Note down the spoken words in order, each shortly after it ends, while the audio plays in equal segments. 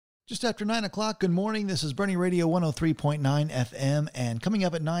Just after 9 o'clock, good morning. This is Bernie Radio 103.9 FM, and coming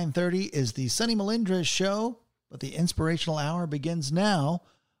up at 9:30 is the Sonny Melendres Show, but the inspirational hour begins now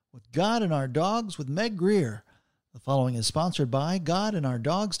with God and Our Dogs with Meg Greer. The following is sponsored by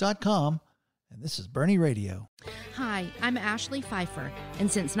GodandOurDogs.com, and this is Bernie Radio. Hi, I'm Ashley Pfeiffer, and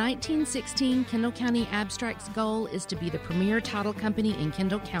since 1916, Kendall County Abstract's goal is to be the premier title company in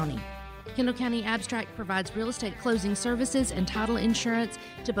Kendall County. Kendall County Abstract provides real estate closing services and title insurance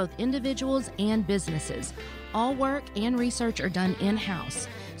to both individuals and businesses. All work and research are done in-house.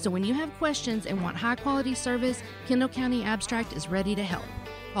 So when you have questions and want high-quality service, Kendall County Abstract is ready to help.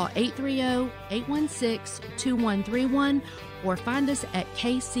 Call 830-816-2131 or find us at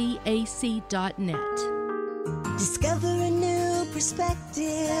kcac.net. Discover a new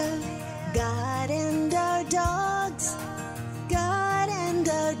perspective. God and Our Dogs.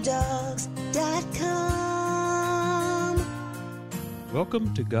 GodandOurDogs.com.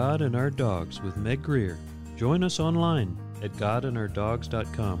 Welcome to God and Our Dogs with Meg Greer. Join us online at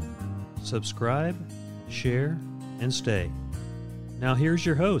GodandOurDogs.com. Subscribe, share, and stay. Now here's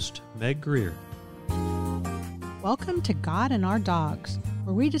your host, Meg Greer. Welcome to God and Our Dogs,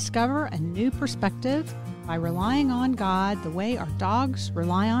 where we discover a new perspective by relying on God the way our dogs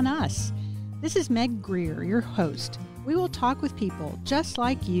rely on us. This is Meg Greer, your host. We will talk with people just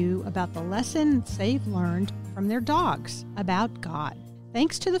like you about the lessons they've learned from their dogs about God.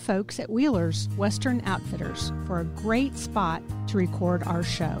 Thanks to the folks at Wheeler's Western Outfitters for a great spot to record our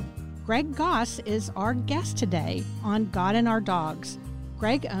show. Greg Goss is our guest today on God and Our Dogs.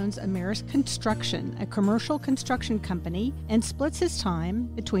 Greg owns Ameris Construction, a commercial construction company, and splits his time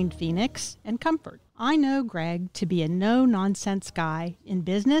between Phoenix and Comfort. I know Greg to be a no-nonsense guy in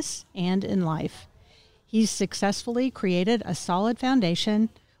business and in life. He's successfully created a solid foundation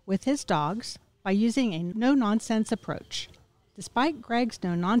with his dogs by using a no-nonsense approach. Despite Greg's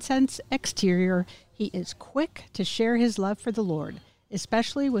no-nonsense exterior, he is quick to share his love for the Lord,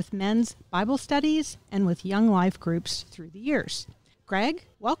 especially with men's Bible studies and with young life groups through the years. Greg,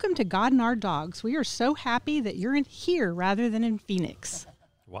 welcome to God and Our Dogs. We are so happy that you're in here rather than in Phoenix.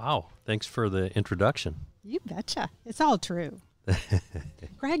 Wow, thanks for the introduction. You betcha. It's all true.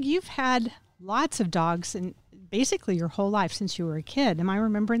 Greg, you've had lots of dogs and basically your whole life since you were a kid. Am I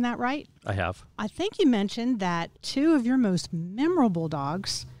remembering that right? I have. I think you mentioned that two of your most memorable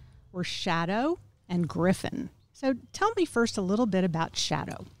dogs were Shadow and Griffin. So tell me first a little bit about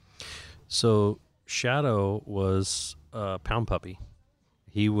Shadow. So Shadow was a pound puppy.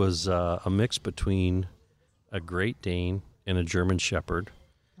 He was a mix between a Great Dane and a German Shepherd.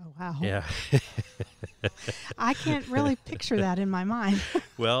 Oh, wow. Yeah. I can't really picture that in my mind.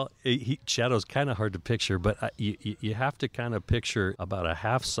 Well, Shadow's kind of hard to picture, but you have to kind of picture about a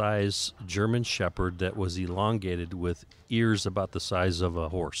half-size German Shepherd that was elongated with ears about the size of a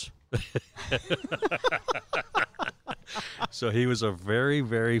horse. So he was a very,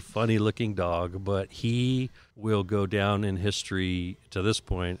 very funny-looking dog, but he will go down in history to this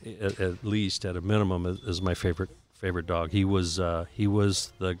point, at least at a minimum, as my favorite dog. He was the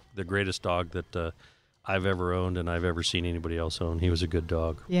greatest dog that I've ever owned and I've ever seen anybody else own. He was a good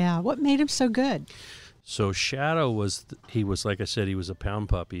dog. Yeah. What made him so good? So Shadow was like I said, he was a pound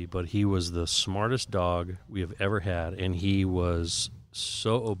puppy, but he was the smartest dog we have ever had, and he was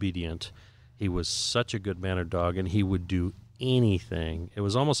so obedient. He was such a good-mannered dog, and he would do anything. It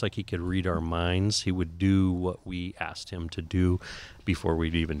was almost like he could read our minds. He would do what we asked him to do before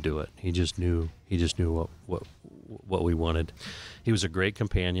we'd even do it. He just knew what we wanted. He was a great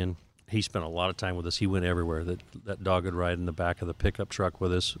companion. He spent a lot of time with us. He went everywhere. That dog would ride in the back of the pickup truck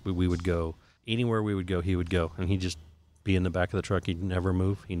with us. We would go. Anywhere we would go, he would go. And he'd just be in the back of the truck. He'd never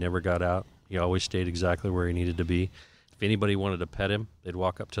move. He never got out. He always stayed exactly where he needed to be. If anybody wanted to pet him, they'd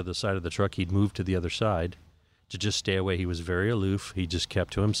walk up to the side of the truck. He'd move to the other side to just stay away. He was very aloof. He just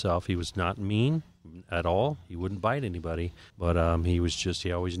kept to himself. He was not mean at all. He wouldn't bite anybody. But he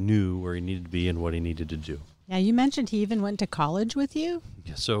always knew where he needed to be and what he needed to do. Yeah, you mentioned he even went to college with you?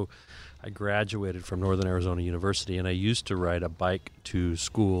 Yeah, so I graduated from Northern Arizona University, and I used to ride a bike to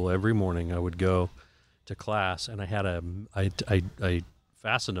school every morning. I would go to class, and I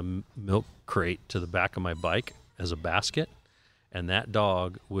fastened a milk crate to the back of my bike as a basket, and that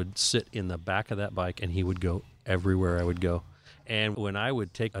dog would sit in the back of that bike, and he would go everywhere I would go. And when I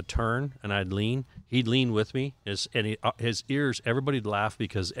would take a turn and I'd lean, he'd lean with me. His ears, everybody'd laugh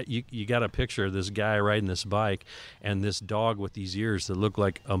because you got a picture of this guy riding this bike and this dog with these ears that looked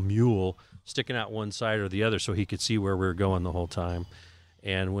like a mule sticking out one side or the other so he could see where we were going the whole time.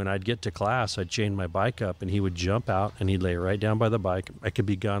 And when I'd get to class, I'd chain my bike up, and he would jump out, and he'd lay right down by the bike. I could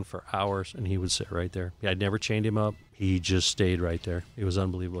be gone for hours, and he would sit right there. I'd never chained him up. He just stayed right there. It was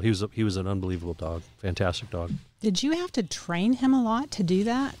unbelievable. He was an unbelievable dog, fantastic dog. Did you have to train him a lot to do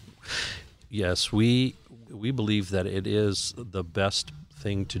that? Yes, we believe that it is the best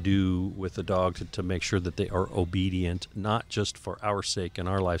thing to do with a dog to make sure that they are obedient, not just for our sake and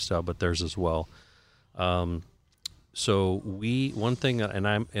our lifestyle, but theirs as well. So one thing,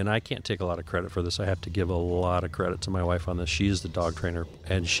 and I can't take a lot of credit for this. I have to give a lot of credit to my wife on this. She is the dog trainer,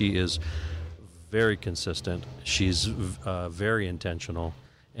 and she is very consistent. She's very intentional,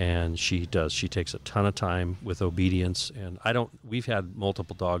 and she takes a ton of time with obedience. And we've had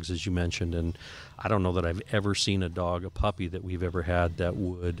multiple dogs, as you mentioned, and I don't know that I've ever seen a puppy that we've ever had that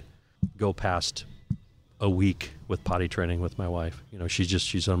would go past a week with potty training with my wife.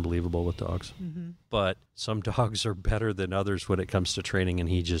 She's unbelievable with dogs. Mm-hmm. But some dogs are better than others when it comes to training, and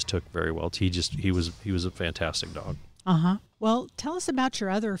he just took very well. He was a fantastic dog. Uh-huh. Well, tell us about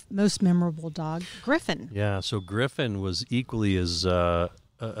your other most memorable dog, Griffin. Yeah, so Griffin was equally as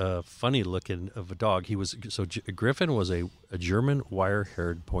funny looking of a dog. Griffin was a German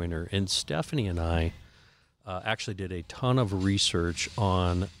wire-haired pointer, and Stephanie and I actually did a ton of research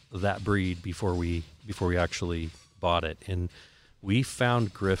on that breed before we actually bought it. And we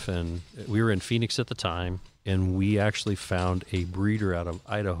found Griffin. We were in Phoenix at the time, and we actually found a breeder out of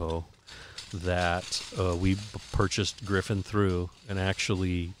Idaho that we purchased Griffin through, and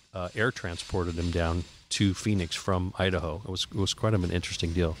actually air transported him down to Phoenix from Idaho. It was quite an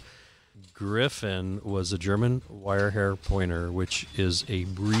interesting deal. Griffin was a German wire-hair pointer, which is a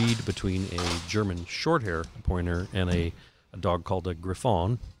breed between a German short-hair pointer and a dog called a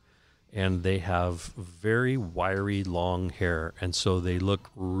Griffon. And they have very wiry, long hair, and so they look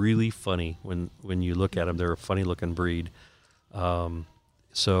really funny when you look at them. They're a funny-looking breed.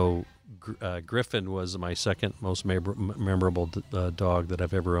 Griffin was my second most memorable dog that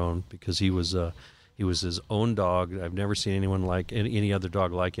I've ever owned, because he was his own dog. I've never seen anyone like any other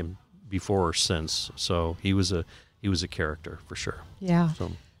dog like him before or since. So he was a character for sure. Yeah.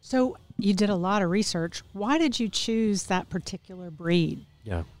 So you did a lot of research. Why did you choose that particular breed?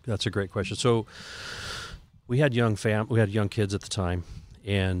 Yeah, that's a great question. So we had young kids at the time,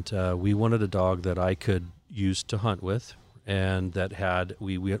 and we wanted a dog that I could use to hunt with, and that had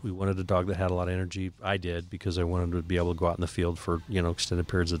we wanted a dog that had a lot of energy. I did, because I wanted to be able to go out in the field for extended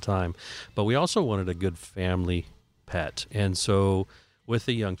periods of time. But we also wanted a good family pet, and so with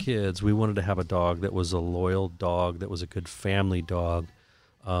the young kids, we wanted to have a dog that was a loyal dog, that was a good family dog.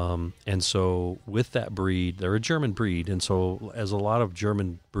 And so with that breed, they're a German breed. And so, as a lot of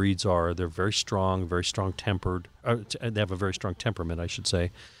German breeds are, they're very strong tempered. They have a very strong temperament, I should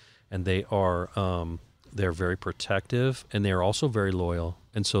say. And they are, they're very protective, and they're also very loyal.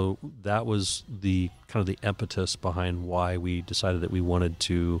 And so that was the kind of the impetus behind why we decided that we wanted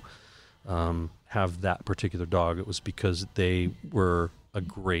to, have that particular dog. It was because they were a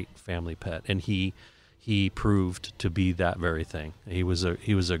great family pet, and he proved to be that very thing. He was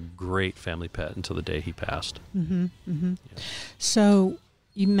a great family pet until the day he passed. Mm-hmm, mm-hmm. Yeah. So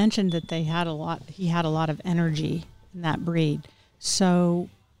you mentioned that he had a lot of energy in that breed. So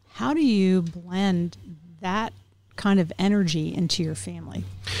how do you blend that kind of energy into your family?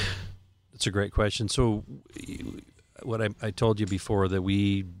 That's a great question. So what I told you before, that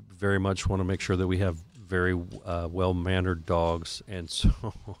we very much want to make sure that we have very well-mannered dogs. And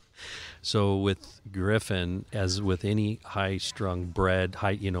so with Griffin, as with any high-strung bred,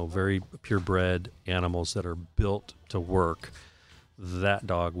 very purebred animals that are built to work, that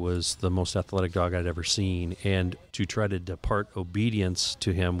dog was the most athletic dog I'd ever seen. And to try to depart obedience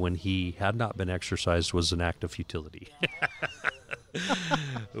to him when he had not been exercised was an act of futility.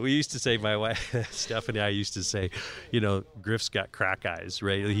 We used to say, my wife, Stephanie and I used to say, Griff's got crack eyes,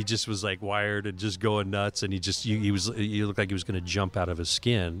 right? He just was like wired and just going nuts, and he looked like he was going to jump out of his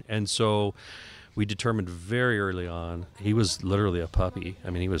skin. And so we determined very early on, he was literally a puppy. I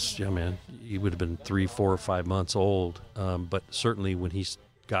mean, he would have been 3, 4, or 5 months old. But certainly when he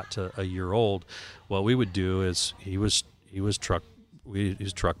got to a year old, what we would do is his truck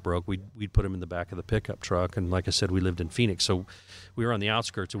broke. We'd put him in the back of the pickup truck, and like I said, we lived in Phoenix, so we were on the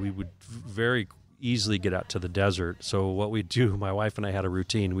outskirts, and we would very easily get out to the desert. So what we'd do, my wife and I had a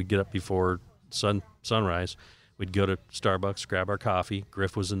routine. We'd get up before sunrise. We'd go to Starbucks, grab our coffee.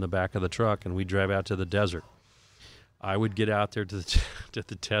 Griff was in the back of the truck, and we'd drive out to the desert. I would get out there to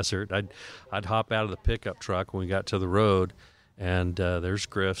the desert. I'd hop out of the pickup truck when we got to the road, and there's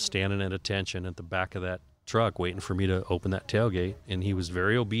Griff standing at attention at the back of that truck waiting for me to open that tailgate. And he was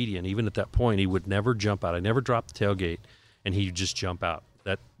very obedient. Even at that point, he would never jump out. I never dropped the tailgate, and he'd just jump out.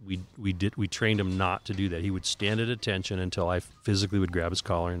 that we trained him not to do that. He would stand at attention until I physically would grab his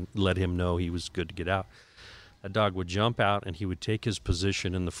collar and let him know he was good to get out. That dog would jump out, and he would take his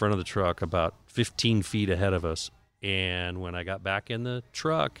position in the front of the truck about 15 feet ahead of us. And when I got back in the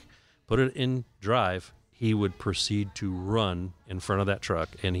truck, put it in drive, he would proceed to run in front of that truck.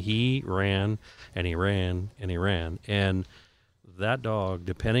 And he ran, and he ran, and he ran. And that dog,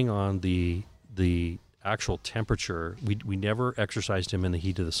 depending on the actual temperature, we never exercised him in the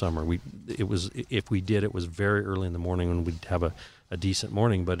heat of the summer. If we did, it was very early in the morning when we'd have a decent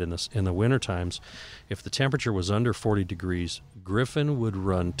morning. But in the winter times, if the temperature was under 40 degrees, Griffin would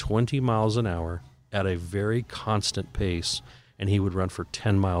run 20 miles an hour at a very constant pace, and he would run for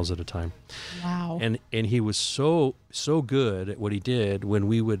 10 miles at a time. Wow. And he was so good at what he did. When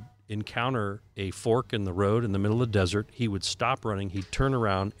we would encounter a fork in the road in the middle of the desert, he would stop running, he'd turn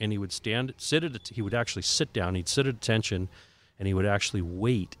around, and he would he would actually sit down, he'd sit at attention, and he would actually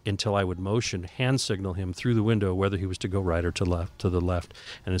wait until I would motion, hand signal him through the window whether he was to go right or to the left.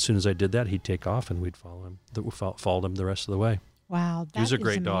 And as soon as I did that, he'd take off, and we'd follow him. Followed him the rest of the way. Wow, he was a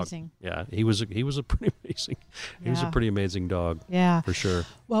great amazing. dog. Yeah, he was a pretty amazing. He was a pretty amazing dog. Yeah, for sure.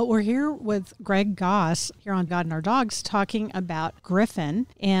 Well, we're here with Greg Goss here on God and Our Dogs talking about Griffin,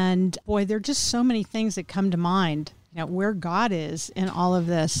 and boy, there are just so many things that come to mind. Where God is in all of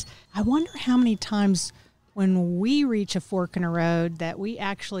this. I wonder how many times when we reach a fork in a road that we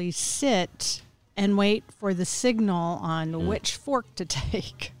actually sit and wait for the signal on which fork to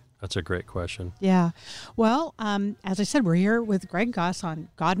take. That's a great question. Yeah. Well, as I said, we're here with Greg Goss on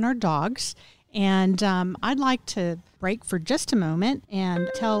God and Our Dogs. And I'd like to break for just a moment and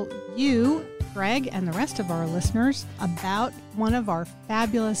tell you, Greg, and the rest of our listeners about one of our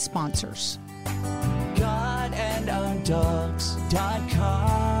fabulous sponsors.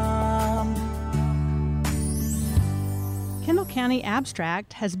 GodandOurDogs.com. Kendall County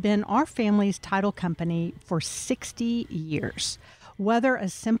Abstract has been our family's title company for 60 years. Whether a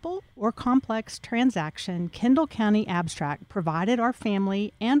simple or complex transaction, Kendall County Abstract provided our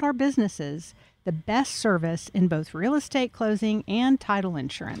family and our businesses the best service in both real estate closing and title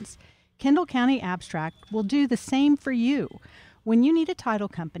insurance. Kendall County Abstract will do the same for you. When you need a title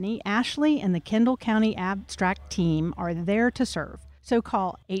company, Ashley and the Kendall County Abstract team are there to serve. So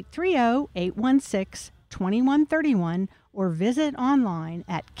call 830-816-2131 or visit online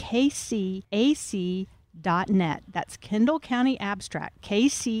at kcac.net. That's Kendall County Abstract,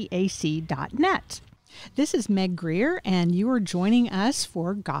 kcac.net. This is Meg Greer, and you are joining us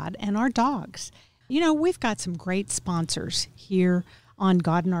for God and Our Dogs. We've got some great sponsors here on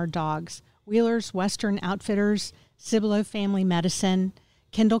God and Our Dogs. Wheeler's Western Outfitters, Cibolo Family Medicine,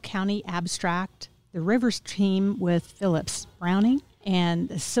 Kendall County Abstract, the Rivers team with Phillips Browning, and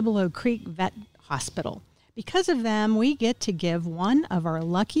the Cibolo Creek Vet Hospital. Because of them, we get to give one of our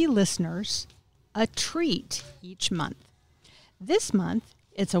lucky listeners a treat each month. This month,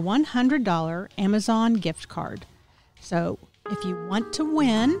 it's a $100 Amazon gift card. So if you want to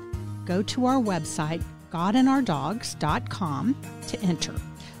win, go to our website, GodandOurDogs.com, to enter.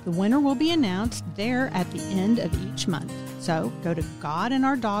 The winner will be announced there at the end of each month. So go to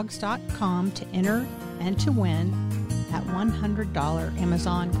GodandOurDogs.com to enter and to win that $100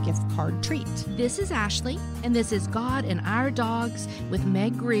 Amazon gift card treat. This is Ashley, and this is God and Our Dogs with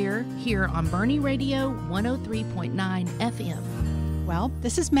Meg Greer here on Bernie Radio 103.9 FM. Well,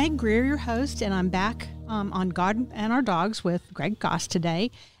 this is Meg Greer, your host, and I'm back on God and Our Dogs with Greg Goss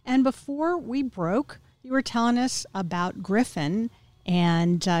today. And before we broke, you were telling us about Griffin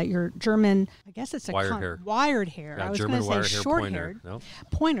and your German, I guess it's a wired hair. Yeah, I was going to say short-haired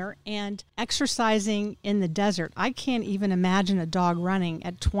pointer, and exercising in the desert. I can't even imagine a dog running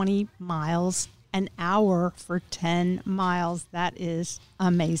at 20 miles an hour for 10 miles. That is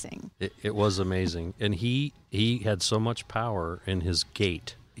amazing. It was amazing. And he had so much power in his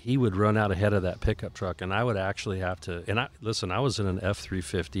gait. He would run out ahead of that pickup truck, and I would actually have to. And I was in an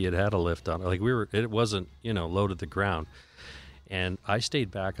F-350. It had a lift on it. It wasn't low to the ground. And I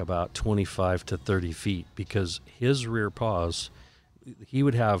stayed back about 25 to 30 feet because his rear paws, he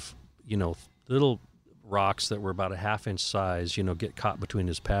would have, little rocks that were about a half-inch size, get caught between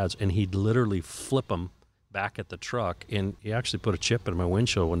his pads, and he'd literally flip them back at the truck. And he actually put a chip in my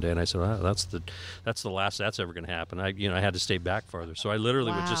windshield one day, and I said, that's the last that's ever going to happen. I had to stay back farther. So I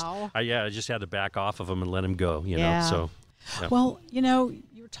literally would I just had to back off of him and let him go, know, so. Yeah. Well, you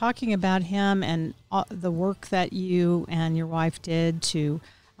were talking about him and the work that you and your wife did to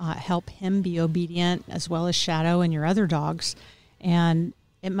help him be obedient, as well as Shadow and your other dogs. And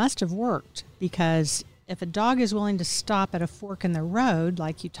it must have worked, because if a dog is willing to stop at a fork in the road,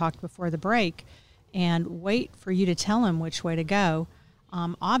 like you talked before the break, and wait for you to tell him which way to go,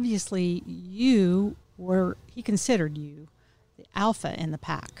 Obviously, he considered you the alpha in the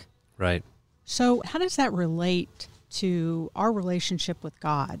pack. Right. So how does that relate to our relationship with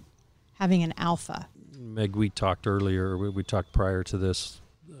God, having an alpha? Meg, we talked prior to this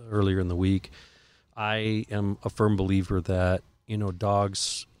earlier in the week. I am a firm believer that,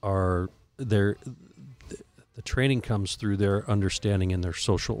 dogs are the training comes through their understanding and their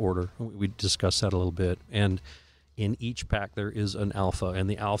social order. We discussed that a little bit. And in each pack there is an alpha, and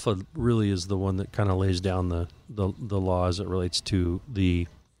the alpha really is the one that kind of lays down the law as it relates to the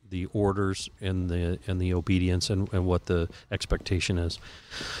orders and the obedience and what the expectation is.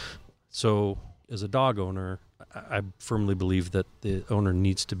 So as a dog owner, I firmly believe that the owner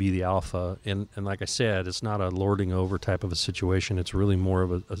needs to be the alpha. And like I said, it's not a lording over type of a situation. It's really more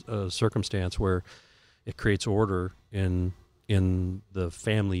of a circumstance where it creates order in the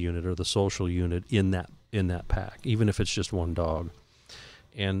family unit or the social unit in that pack, even if it's just one dog.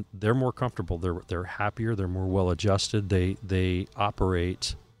 And they're more comfortable. They're happier. They're more well adjusted. They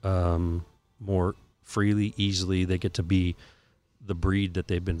operate more freely, easily. They get to be the breed that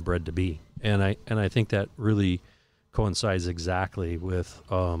they've been bred to be. And I think that really coincides exactly with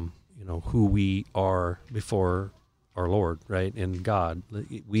who we are before our Lord, right? And God.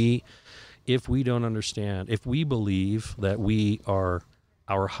 If we don't understand, if we believe that we are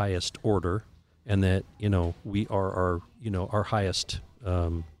our highest order and that we are our highest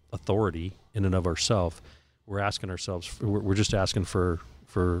authority in and of ourselves, we're just asking for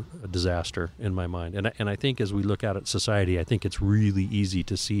a disaster in my mind. And I think as we look at society, I think it's really easy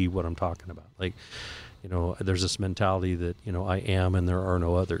to see what I'm talking about. Like, there's this mentality that, I am and there are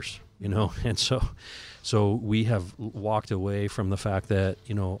no others, and so we have walked away from the fact that,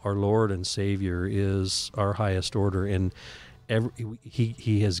 our Lord and Savior is our highest order, and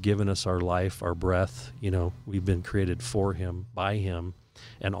he has given us our life, our breath. We've been created for him, by him,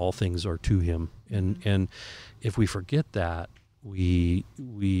 and all things are to him. And if we forget that,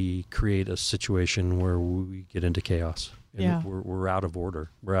 we create a situation where we get into chaos. And we're out of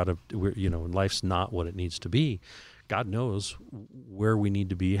order. Life's not what it needs to be. God knows where we need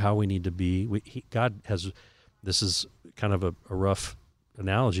to be, how we need to be. This is kind of a rough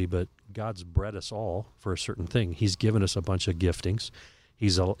analogy, but God's bred us all for a certain thing. He's given us a bunch of giftings.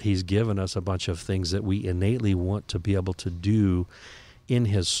 He's given us a bunch of things that we innately want to be able to do in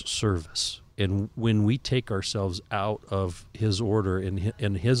his service. And when we take ourselves out of his order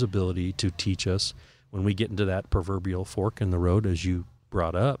and his ability to teach us, when we get into that proverbial fork in the road, as you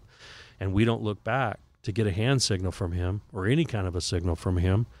brought up, and we don't look back to get a hand signal from him or any kind of a signal from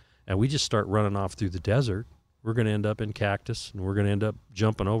him, and we just start running off through the desert, we're going to end up in cactus, and we're going to end up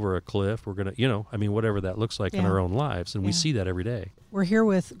jumping over a cliff. We're going to, whatever that looks like in our own lives. And we see that every day. We're here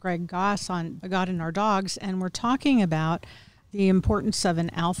with Greg Goss on God and Our Dogs, and we're talking about the importance of an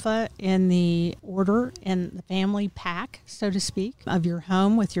alpha in the order, in the family pack, so to speak, of your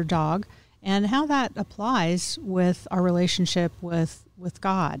home with your dog, and how that applies with our relationship with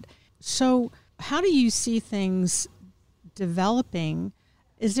God. So how do you see things developing?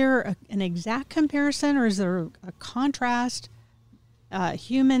 Is there an exact comparison, or is there a contrast,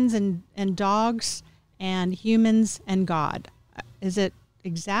 humans and dogs and humans and God? Is it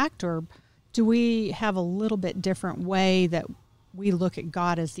exact, or do we have a little bit different way that we look at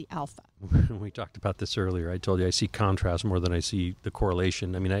God as the alpha? We talked about this earlier. I told you I see contrast more than I see the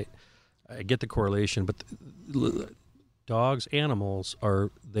correlation. I get the correlation, but dogs, animals are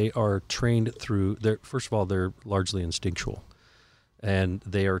trained through, first of all, they're largely instinctual. And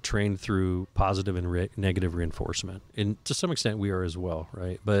they are trained through positive and negative reinforcement. And to some extent, we are as well,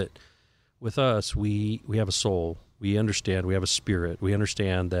 right? But with us, we have a soul. We understand. We have a spirit. We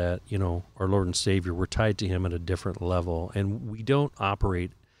understand that, our Lord and Savior, we're tied to him at a different level. And we don't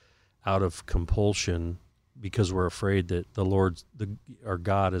operate out of compulsion because we're afraid that our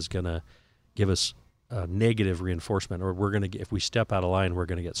God is going to give us negative reinforcement, or if we step out of line, we're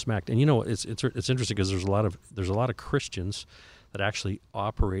going to get smacked. And it's interesting because there's a lot of Christians that actually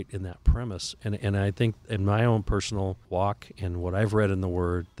operate in that premise. And I think in my own personal walk and what I've read in the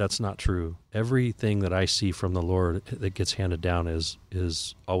Word, that's not true. Everything that I see from the Lord that gets handed down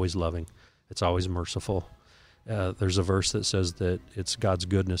is always loving. It's always merciful. There's a verse that says that it's God's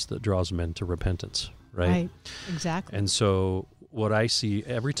goodness that draws men to repentance, right? Right, exactly. And so what I see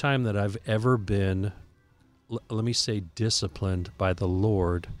every time that I've ever been, let me say, disciplined by the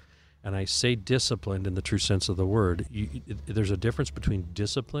Lord, and I say disciplined in the true sense of the word, there's a difference between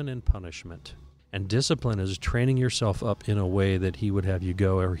discipline and punishment. And discipline is training yourself up in a way that he would have you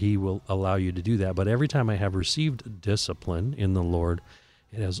go, or he will allow you to do that. But every time I have received discipline in the Lord,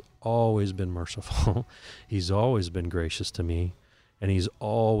 it has always been merciful. He's always been gracious to me. and he's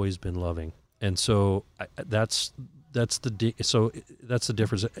always been loving. And so that's the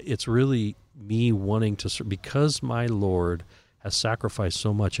difference. It's really me wanting to serve, because my Lord has sacrificed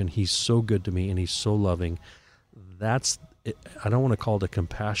so much, and he's so good to me, and he's so loving. That's it. I don't want to call it a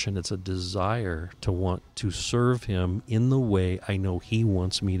compassion. It's a desire to want to serve him in the way I know he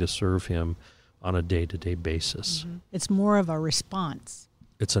wants me to serve him on a day-to-day basis. Mm-hmm. It's more of a response.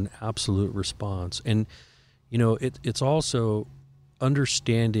 It's an absolute response. And, it's also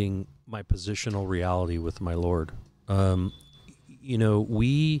understanding my positional reality with my Lord.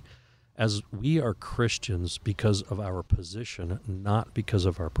 We are Christians because of our position, not because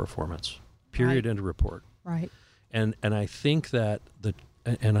of our performance. Period. End of report. Right. And I think that I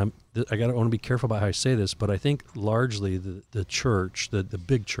want to be careful about how I say this, but I think largely the church, the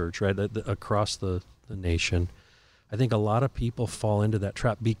big church, right, across the nation, I think a lot of people fall into that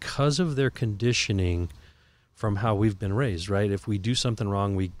trap because of their conditioning from how we've been raised, right? If we do something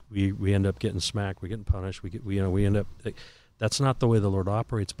wrong, we end up getting smacked, we get punished, we end up. That's not the way the Lord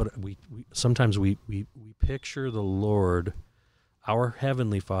operates. But we sometimes we picture the Lord, our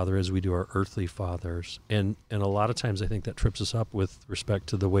heavenly Father, as we do our earthly fathers, and a lot of times I think that trips us up with respect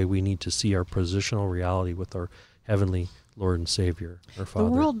to the way we need to see our positional reality with our heavenly Lord and Savior, our Father.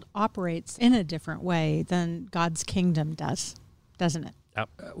 The world operates in a different way than God's kingdom does, doesn't it?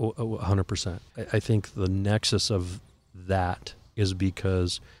 100%. I think the nexus of that is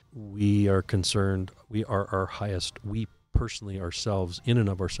because we are concerned, we are our highest, we personally ourselves, in and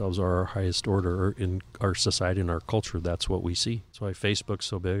of ourselves, are our highest order, or in our society and our culture. That's what we see. That's why Facebook's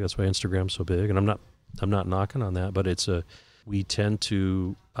so big. That's why Instagram's so big. And I'm not knocking on that, but we tend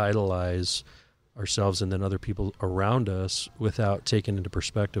to idolize ourselves and then other people around us without taking into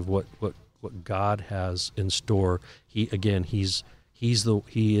perspective what God has in store. He is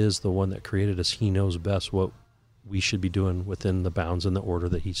the one that created us. He knows best what we should be doing within the bounds and the order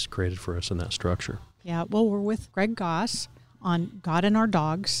that he's created for us in that structure. Yeah, well, we're with Greg Goss on God and Our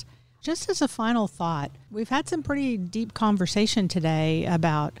Dogs. Just as a final thought, we've had some pretty deep conversation today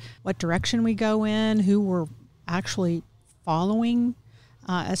about what direction we go in, who we're actually following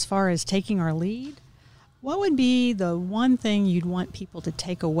as far as taking our lead. What would be the one thing you'd want people to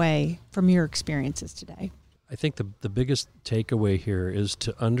take away from your experiences today? I think the biggest takeaway here is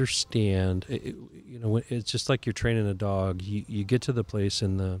to understand, it's just like you're training a dog. You get to the place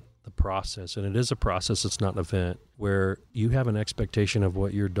in the process, and it is a process, it's not an event, where you have an expectation of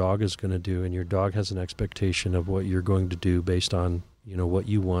what your dog is going to do, and your dog has an expectation of what you're going to do based on, what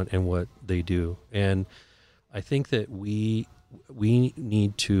you want and what they do. And I think that we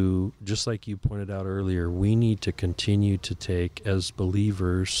need to, just like you pointed out earlier, we need to continue to take, as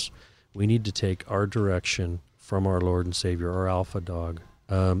believers, we need to take our direction from our Lord and Savior, our alpha dog.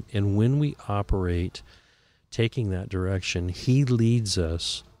 And when we operate taking that direction, he leads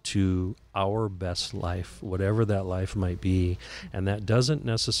us to our best life, whatever that life might be. And that doesn't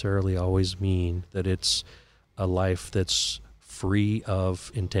necessarily always mean that it's a life that's free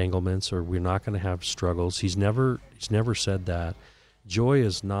of entanglements, or we're not going to have struggles. He's never said that. Joy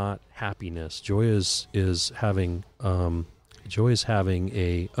is not happiness. Joy is having a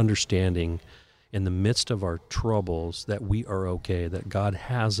understanding in the midst of our troubles that we are okay, that God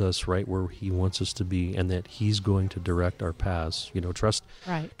has us right where he wants us to be, and that he's going to direct our paths. Trust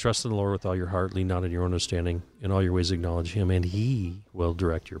in the Lord with all your heart, lean not on your own understanding, in all your ways acknowledge him, and he will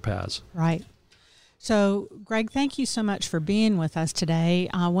direct your paths. Right. So, Greg, thank you so much for being with us today.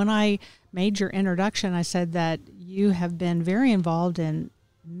 When I made your introduction, I said that you have been very involved in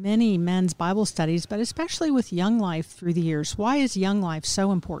many men's Bible studies, but especially with Young Life through the years. Why is Young Life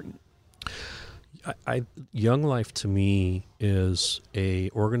so important? Young Life to me is a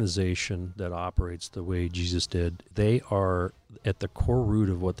organization that operates the way Jesus did. They are at the core root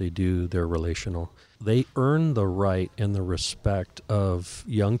of what they do. They're relational. They earn the right and the respect of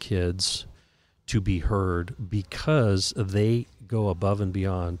young kids to be heard because they go above and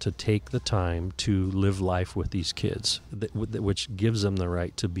beyond to take the time to live life with these kids, which gives them the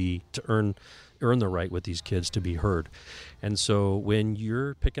right to earn the right with these kids to be heard. And so when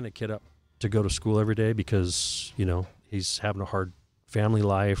you're picking a kid up to go to school every day because he's having a hard family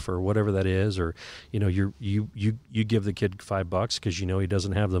life or whatever that is, or you give the kid $5 because he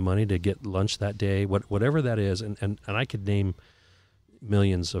doesn't have the money to get lunch that day, whatever that is, and I could name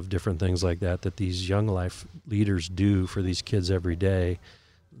millions of different things like that these Young Life leaders do for these kids every day.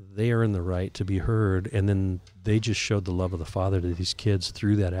 they are in the right to be heard, and then they just showed the love of the Father to these kids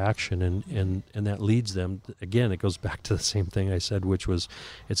through that action, and that leads them, again, it goes back to the same thing I said, which was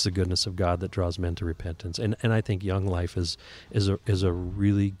it's the goodness of God that draws men to repentance. And I think Young Life is a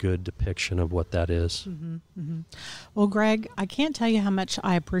really good depiction of what that is. Mm-hmm, mm-hmm. Well, Greg, I can't tell you how much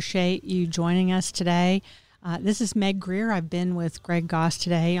I appreciate you joining us today. This is Meg Greer. I've been with Greg Goss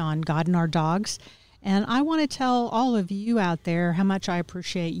today on God and Our Dogs. And I want to tell all of you out there how much I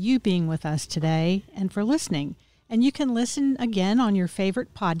appreciate you being with us today and for listening. And you can listen again on your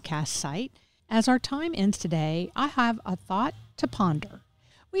favorite podcast site. As our time ends today, I have a thought to ponder.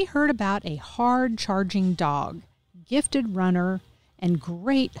 We heard about a hard-charging dog, gifted runner, and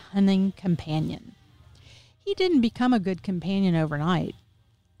great hunting companion. He didn't become a good companion overnight.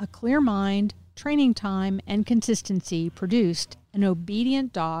 A clear mind, training time, and consistency produced an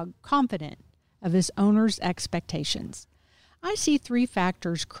obedient dog confident of his owner's expectations. I see 3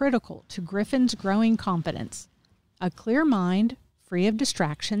 factors critical to Griffin's growing confidence: a clear mind, free of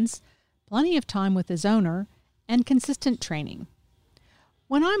distractions, plenty of time with his owner, and consistent training.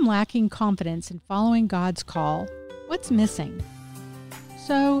 When I'm lacking confidence in following God's call, what's missing?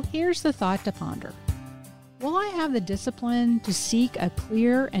 So here's the thought to ponder. Will I have the discipline to seek a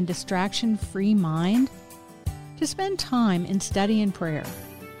clear and distraction-free mind? To spend time in study and prayer?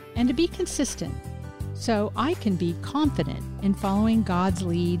 And to be consistent so I can be confident in following God's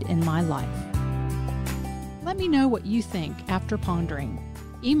lead in my life? Let me know what you think after pondering.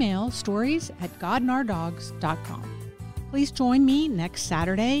 Email stories@godandourdogs.com. Please join me next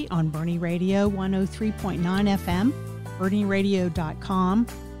Saturday on Bernie Radio 103.9 FM, bernieradio.com,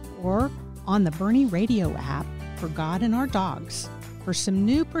 or on the Bernie Radio app for God and Our Dogs for some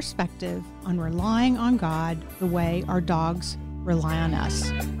new perspective on relying on God the way our dogs rely on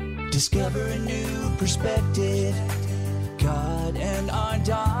us. Discover a new perspective. God and Our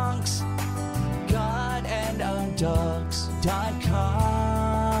Dogs.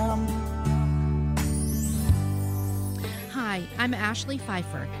 GodandOurDogs.com. Hi, I'm Ashley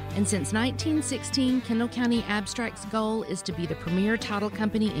Pfeiffer, and since 1916, Kendall County Abstract's goal is to be the premier title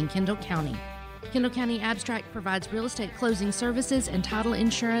company in Kendall County. Kendall County Abstract provides real estate closing services and title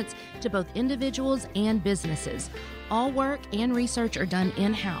insurance to both individuals and businesses. All work and research are done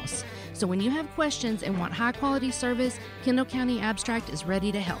in-house. So when you have questions and want high-quality service, Kendall County Abstract is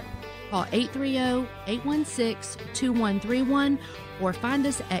ready to help. Call 830-816-2131 or find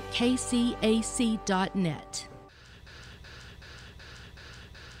us at kcac.net.